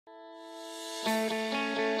Hello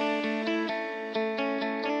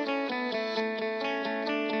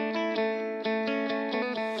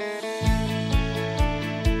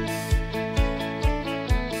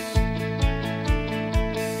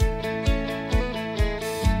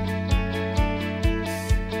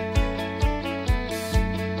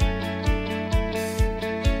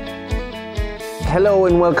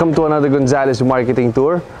and welcome to another Gonzalez marketing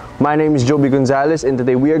tour. My name is Joby Gonzalez and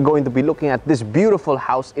today we are going to be looking at this beautiful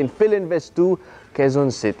house in FILINVEST 2,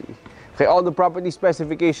 Quezon City. Okay, all the property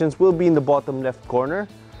specifications will be in the bottom left corner.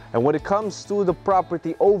 And when it comes to the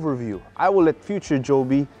property overview, I will let future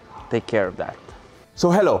Joby take care of that.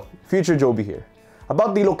 So hello, future Joby here.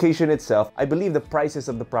 About the location itself, I believe the prices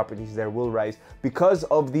of the properties there will rise because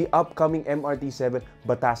of the upcoming MRT7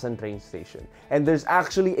 Batasan train station. And there's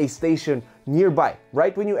actually a station nearby,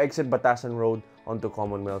 right when you exit Batasan Road onto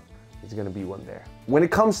Commonwealth, there's gonna be one there. When it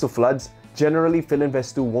comes to floods, generally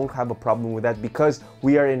FILINVEST 2 won't have a problem with that because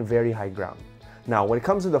we are in very high ground. Now, when it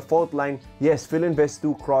comes to the fault line, yes, FILINVEST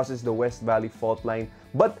 2 crosses the West Valley fault line,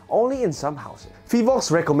 but only in some houses. FIVOX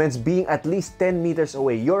recommends being at least 10 meters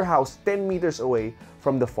away, your house 10 meters away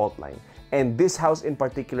from the fault line. And this house in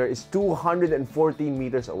particular is 214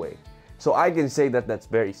 meters away. So I can say that that's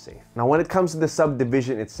very safe. Now, when it comes to the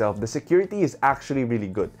subdivision itself, the security is actually really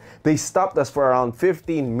good. They stopped us for around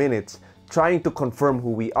 15 minutes trying to confirm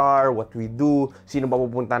who we are, what we do, sino ba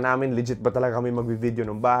pupunta namin, legit ba talaga kami mag-video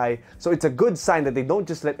ng bahay. So it's a good sign that they don't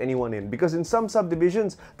just let anyone in. Because in some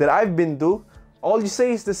subdivisions that I've been to, all you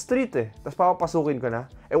say is the street eh. Tapos papapasukin ka na.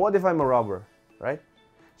 And what if I'm a robber, right?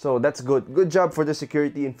 So that's good. Good job for the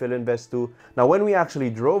security in FILINVEST 2. Now, when we actually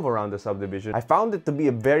drove around the subdivision, I found it to be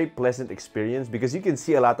a very pleasant experience because you can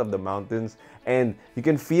see a lot of the mountains and you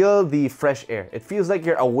can feel the fresh air. It feels like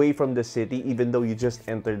you're away from the city even though you just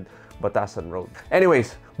entered Batasan Road.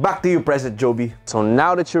 Anyways, back to you, President Joby. So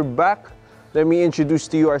now that you're back, let me introduce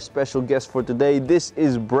to you our special guest for today. This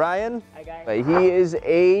is Brian. Hi guys. He is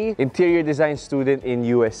a interior design student in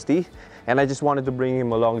UST. And I just wanted to bring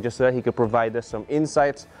him along just so that he could provide us some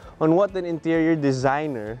insights on what an interior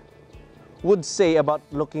designer would say about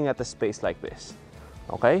looking at a space like this.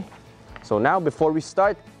 Okay? So now, before we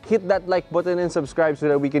start, hit that like button and subscribe so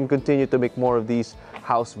that we can continue to make more of these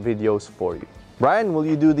house videos for you. Brian, will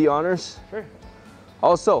you do the honors? Sure.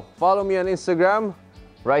 Also, follow me on Instagram.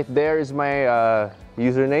 Right there is my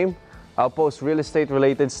username. I'll post real estate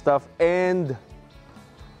related stuff and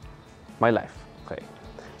my life. Okay.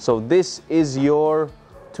 So this is your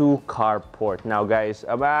 2-car port. Now guys,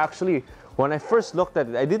 actually, when I first looked at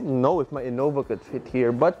it, I didn't know if my Innova could fit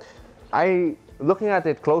here, but looking at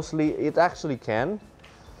it closely, it actually can.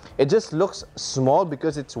 It just looks small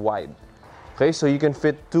because it's wide. Okay, so you can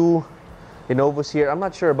fit 2 Innovas here. I'm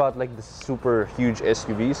not sure about like the super huge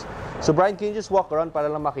SUVs. So Brian, can you just walk around para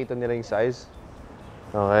lang makita nila yung size?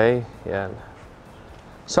 Okay, yan.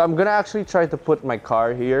 So I'm gonna actually try to put my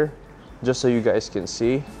car here just so you guys can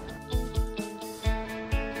see.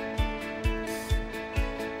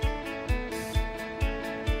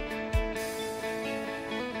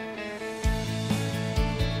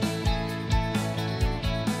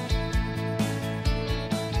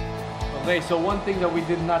 Okay, so one thing that we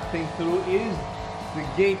did not think through is the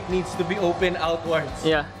gate needs to be open outwards.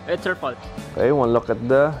 Yeah, it's your fault. Okay, one look at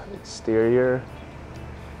the exterior.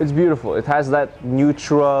 It's beautiful. It has that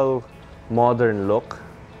neutral, modern look.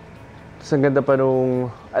 Ang ganda pa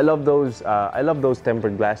nung, I love those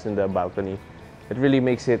tempered glass in the balcony. It really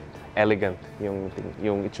makes it elegant, yung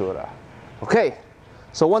itsura. Okay,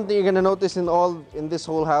 so one thing you're gonna notice in this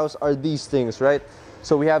whole house are these things, right?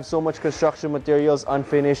 So we have so much construction materials,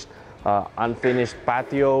 unfinished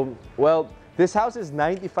patio. Well, this house is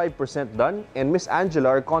 95% done, and Miss Angela,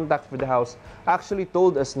 our contact for the house, actually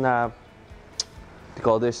told us na, what do you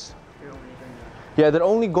call this? Yeah, they're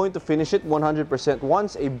only going to finish it 100%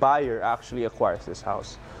 once a buyer actually acquires this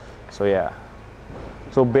house. So yeah.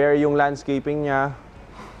 So bare yung landscaping niya.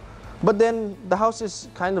 But then, the house is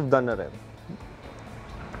kind of done na rin.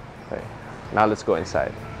 Okay, now let's go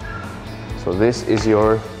inside. So this is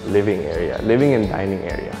your living area, living and dining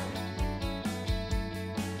area.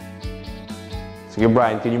 So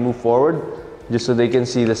Brian, can you move forward just so they can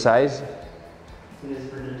see the size?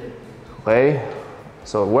 Okay.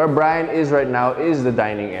 So where Brian is right now is the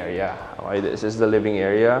dining area. Okay, this is the living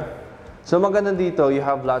area. So maganda dito, you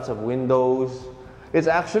have lots of windows. It's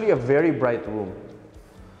actually a very bright room.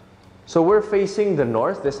 So we're facing the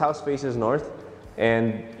north. This house faces north.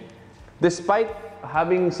 And despite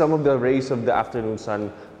having some of the rays of the afternoon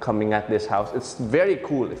sun coming at this house, it's very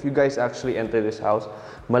cool. If you guys actually enter this house,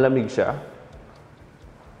 malamig siya.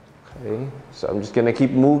 Okay, so I'm just gonna keep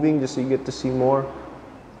moving just so you get to see more.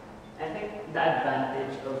 I think the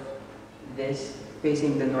advantage of this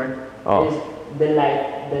facing the north Oh. is the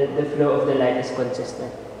light, the flow of the light is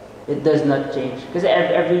consistent. It does not change. Because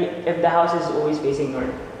if the house is always facing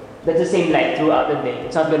north, that's the same light throughout the day.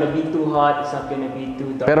 It's not gonna be too hot, it's not gonna be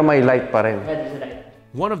too dark. Pero may light pa rin. Yeah, there's a light.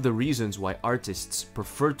 One of the reasons why artists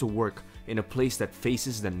prefer to work in a place that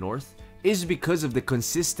faces the north is because of the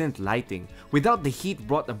consistent lighting without the heat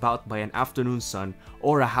brought about by an afternoon sun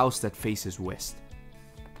or a house that faces west.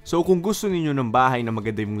 So kung gusto niyo ng bahay na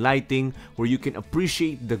maganda yung lighting where you can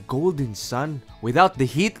appreciate the golden sun without the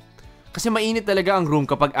heat, kasi mainit talaga ang room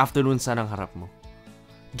kapag afternoon sun ang harap mo,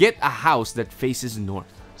 get a house that faces north.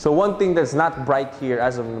 So one thing that's not bright here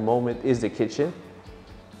as of the moment is the kitchen.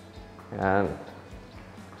 And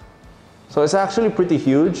so it's actually pretty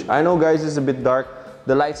huge. I know guys, it's a bit dark.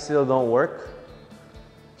 The lights still don't work.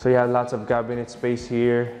 So you have lots of cabinet space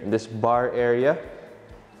here in this bar area.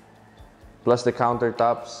 Plus the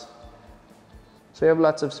countertops. So you have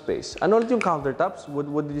lots of space. Ano ulit yung countertops? What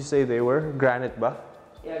did you say they were? Granite ba?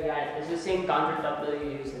 Yeah, granite. It's the same countertop that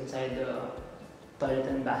you use inside the toilet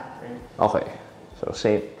and bath, right? Okay, so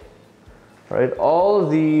same. All right,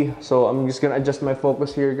 so I'm just gonna adjust my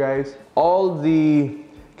focus here, guys. All the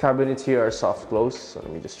cabinets here are soft close, so let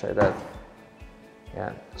me just try that.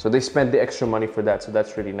 Yeah, so they spent the extra money for that, so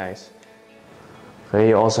that's really nice. Okay,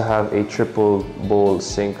 you also have a triple bowl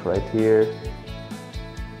sink right here.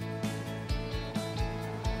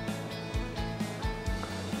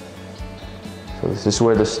 So this is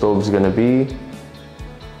where the stove's gonna be.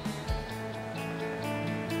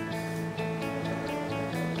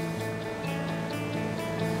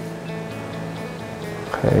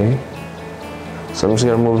 Okay, so I'm just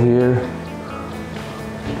gonna move here.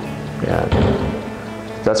 Yeah,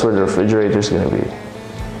 that's where the refrigerator is gonna be.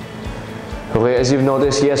 Okay, as you've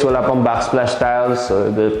noticed, yes, wala pang backsplash tiles,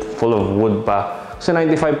 so they're full of wood pa. So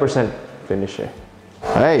 95% finish eh.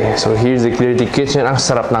 Okay, so here's the dirty kitchen. Ang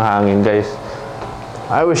sarap ng hangin, guys.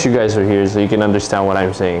 I wish you guys were here so you can understand what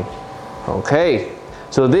I'm saying. Okay,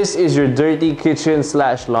 so this is your dirty kitchen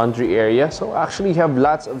slash laundry area. So actually you have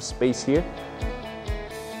lots of space here.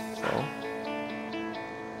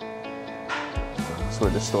 Where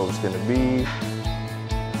the stove is going to be.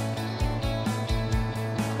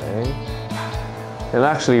 Okay. And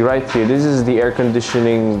actually right here, this is the air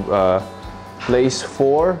conditioning place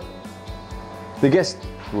for the guest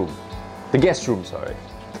room. The guest room, sorry.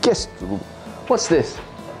 Guest room. What's this?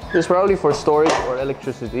 This is probably for storage or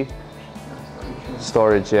electricity.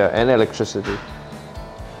 Storage, yeah, and electricity.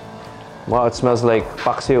 Wow, it smells like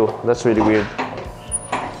paksiw. That's really weird.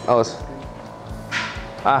 Oh,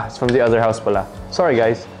 it's from the other house pala. Sorry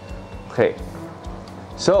guys. Okay,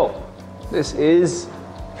 so this is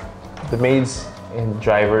the maids and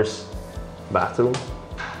driver's bathroom.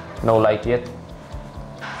 No light yet.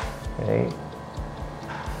 Okay.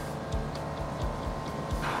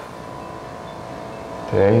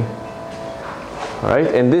 Okay. All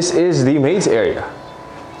right, and this is the maids area.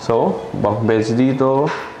 So bunk beds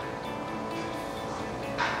dito.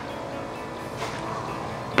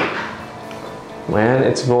 And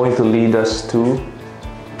it's going to lead us to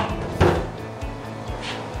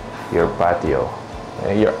your patio,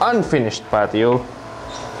 your unfinished patio.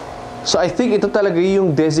 So I think ito talaga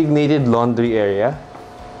yung designated laundry area.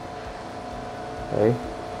 Okay.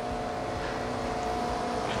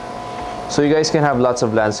 So you guys can have lots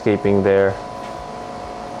of landscaping there.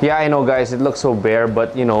 Yeah, I know guys, it looks so bare,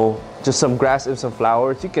 but you know, just some grass and some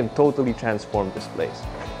flowers, you can totally transform this place.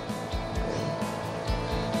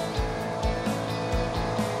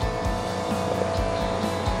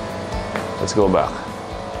 Let's go back.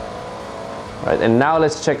 All right, and now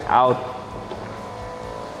let's check out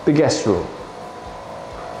the guest room.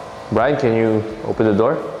 Brian, can you open the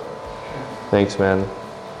door? Thanks, man.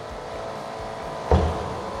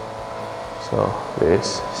 So,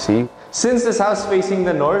 let's see. Since this house is facing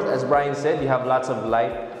the north, as Brian said, you have lots of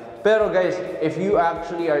light. Pero guys, if you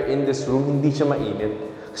actually are in this room, hindi siya mainit.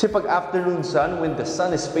 Kasi pag afternoon sun, when the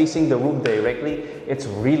sun is facing the room directly, it's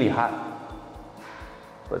really hot.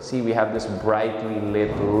 But see, we have this brightly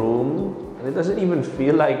lit room, and it doesn't even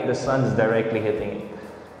feel like the sun's directly hitting it.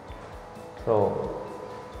 So,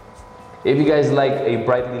 if you guys like a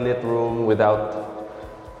brightly lit room without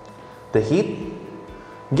the heat,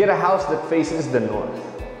 get a house that faces the north.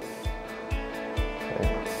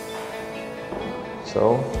 Okay.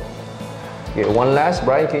 So, okay, one last,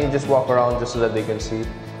 Brian, can you just walk around just so that they can see?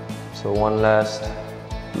 So, one last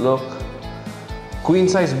look. Queen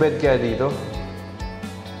size bed kaya dito?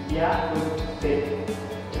 Yeah, would fit.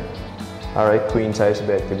 Alright, queen size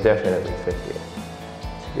bed could definitely fit here.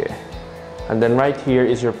 Okay. And then right here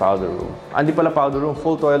is your powder room. Andi pala powder room,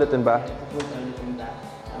 full toilet and bath. Full toilet and bath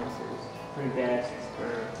downstairs. For guests,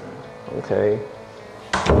 Okay.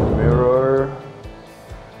 Mirror,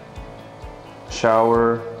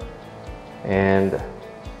 shower, and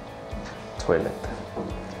toilet.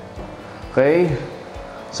 Okay.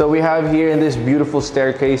 So we have here in this beautiful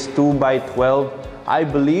staircase 2 by 12, I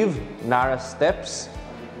believe, Nara steps.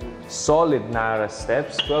 Solid Nara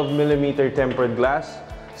steps, 12mm tempered glass.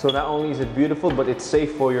 So not only is it beautiful, but it's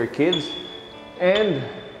safe for your kids. And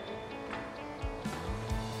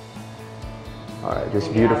all right, this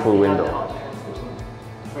beautiful window.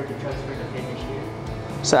 For the transfer the finish here.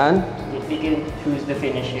 Saan? We can choose the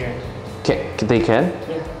finish here. They can?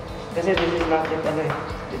 Yeah. Kasi this is not yet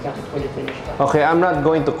it's not fully finished. Okay, I'm not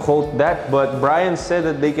going to quote that, but Brian said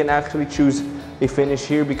that they can actually choose a finish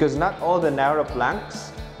here because not all the Nara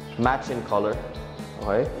planks match in color.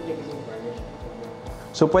 Okay?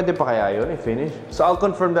 So pwede pa kaya yun i-finish? So I'll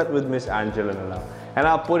confirm that with Miss Angela na lang. And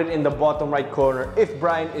I'll put it in the bottom right corner if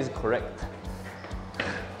Brian is correct.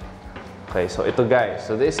 Okay, so ito guys.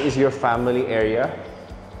 So this is your family area.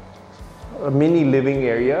 A mini living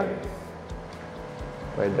area.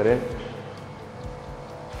 Pwede rin.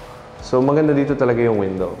 So maganda dito talaga yung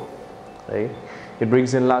window. Okay? It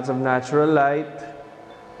brings in lots of natural light.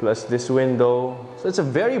 Plus this window. So it's a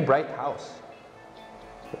very bright house.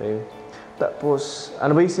 Okay? Tapos,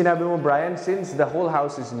 ano ba yung sinabi mo, Brian? Since the whole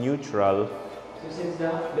house is neutral. So since the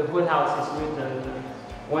whole house is neutral,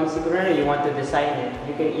 once you want to design it,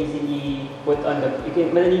 you can easily put on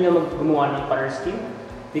madali na gumawa ng color scheme.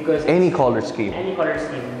 Because Any color scheme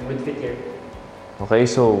would fit here. Okay,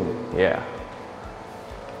 so, yeah.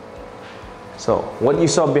 So, what you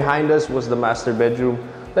saw behind us was the master bedroom.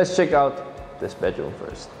 Let's check out this bedroom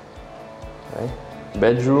first. Okay.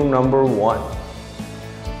 Bedroom number 1.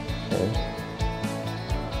 Okay.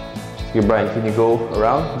 Okay, Brian, can you go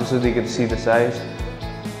around just so they can see the size?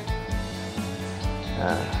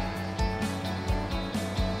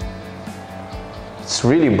 It's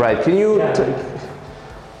really bright. Can you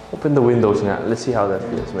open the windows now? Let's see how that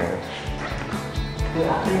feels, man. You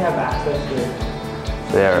actually have access to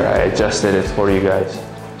it. There, I adjusted it for you guys.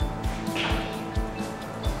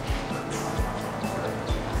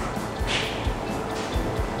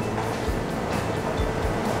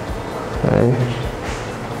 Okay.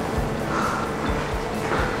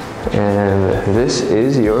 And this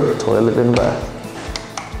is your toilet and bath.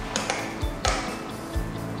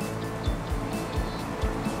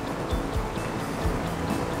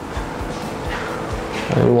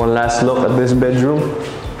 And one last look at this bedroom.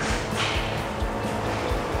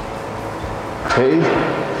 Okay,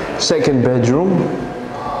 second bedroom.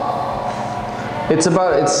 It's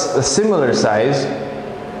a similar size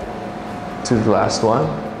to the last one.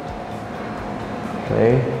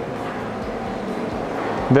 Okay.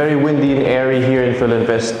 Very windy and airy here in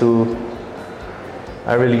FILINVEST too.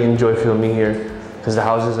 I really enjoy filming here because the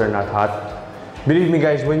houses are not hot. Believe me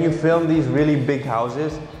guys, when you film these really big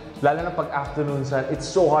houses, lalo na pag afternoon sun, it's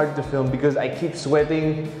so hard to film because I keep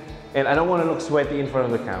sweating and I don't want to look sweaty in front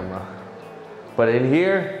of the camera. But in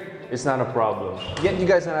here, it's not a problem. Yet you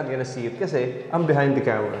guys are not gonna see it kasi I'm behind the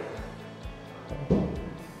camera.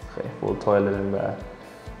 Okay, full toilet and bath.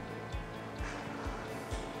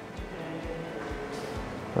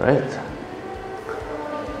 Right.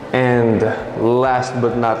 And last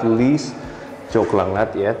but not least, joke lang,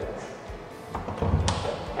 not yet.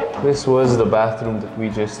 This was the bathroom that we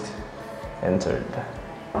just entered.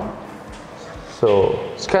 So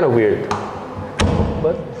it's kind of weird,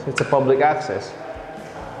 but it's a public access.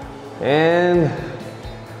 And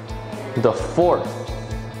the fourth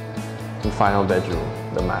and final bedroom,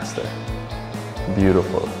 the master.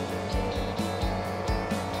 Beautiful.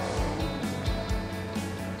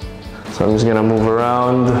 So I'm just gonna move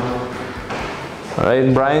around. All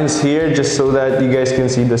right, Brian's here just so that you guys can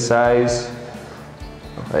see the size.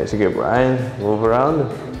 All right, so get Brian, move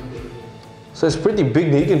around. So it's pretty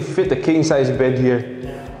big. You can fit a king size bed here.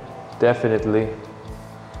 Definitely.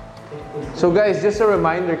 So guys, just a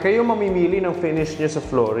reminder, kayo mamimili ng finish niyo sa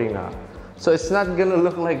flooring ha. So it's not gonna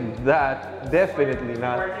look like that. Definitely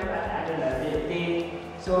not.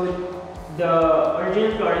 So the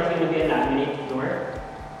original floor is gonna be a laminate floor.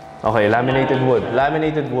 Okay, laminated wood.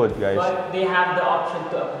 Laminated wood, guys. But they have the option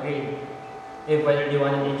to upgrade. If whether they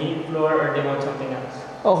want an engineered floor or they want something else.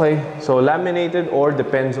 Okay, so laminated or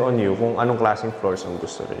depends on you kung anong klaseng floors ang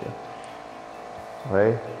gusto niyo.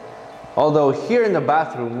 Okay? Although here in the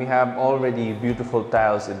bathroom, we have already beautiful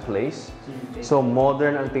tiles in place. So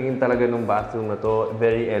modern ang tingin talaga ng bathroom na to.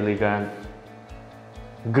 Very elegant.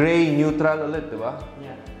 Gray, neutral ulit, di ba?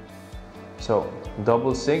 Yeah. So,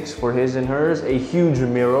 double sinks for his and hers, a huge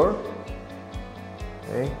mirror.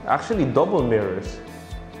 Okay, actually double mirrors.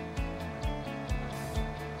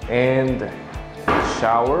 And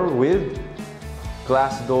shower with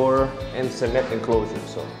glass door and cement enclosure.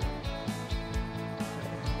 So,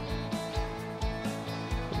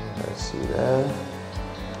 let's see that.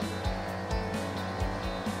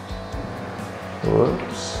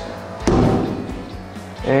 Whoops.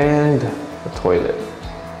 And the toilet.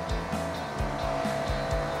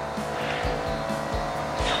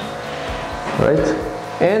 Right?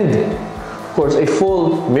 And, of course, a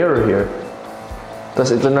full mirror here.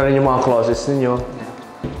 Tapos ito na rin yung mga closets ninyo.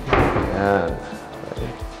 Ayan. Okay.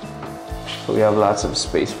 So we have lots of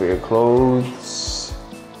space for your clothes.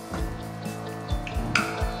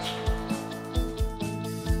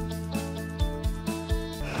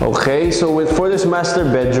 Okay, so for this master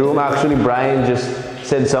bedroom, actually Brian just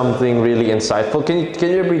said something really insightful. Can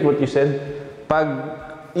you repeat what you said?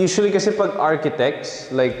 Usually kasi pag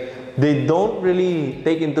architects, like, they don't really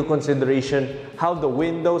take into consideration how the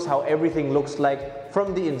windows, how everything looks like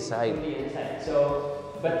from the inside. From the inside. So,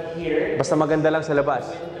 but here, basta maganda lang sa labas.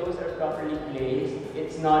 The windows are properly placed.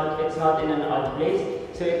 It's not in an odd place.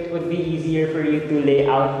 So it would be easier for you to lay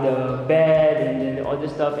out the bed and then all the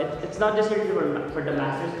stuff. It's not just here for the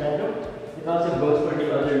master's bedroom. It also goes for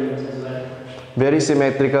the other rooms as well. Very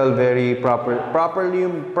symmetrical, very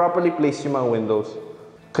properly placed yung mga windows.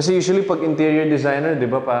 Kasi usually pag interior designer, di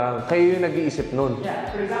ba, parang kayo yung nag-iisip nun. Yeah,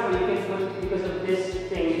 for example, you can put, because of this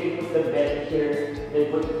thing, you can put the bed here,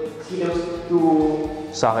 then see those two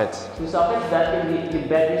sockets. That can be, the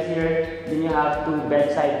bed is here, then you have two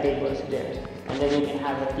bedside tables there. And then you can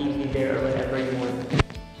have a TV there or whatever you want.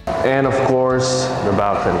 And of course, the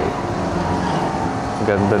balcony.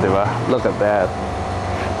 Ganda, di ba? Look at that.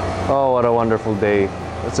 Oh, what a wonderful day.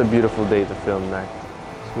 It's a beautiful day to film that.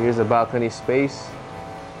 So here's a balcony space.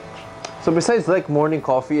 So besides like morning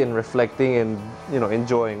coffee and reflecting and, you know,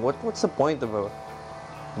 enjoying, what's the point of a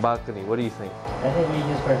balcony? What do you think? I think we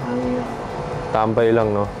just for hanging out. Tambay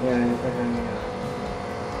lang, no? Yeah, for hanging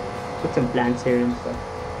out. Put some plants here and stuff.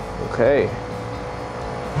 Okay.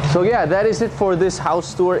 So yeah, that is it for this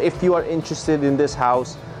house tour. If you are interested in this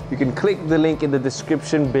house, you can click the link in the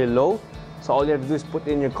description below. So all you have to do is put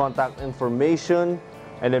in your contact information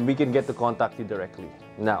and then we can get to contact you directly.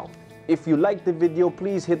 Now, if you like the video,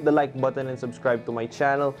 please hit the like button and subscribe to my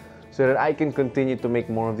channel so that I can continue to make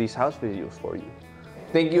more of these house videos for you.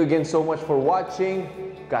 Thank you again so much for watching.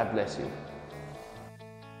 God bless you.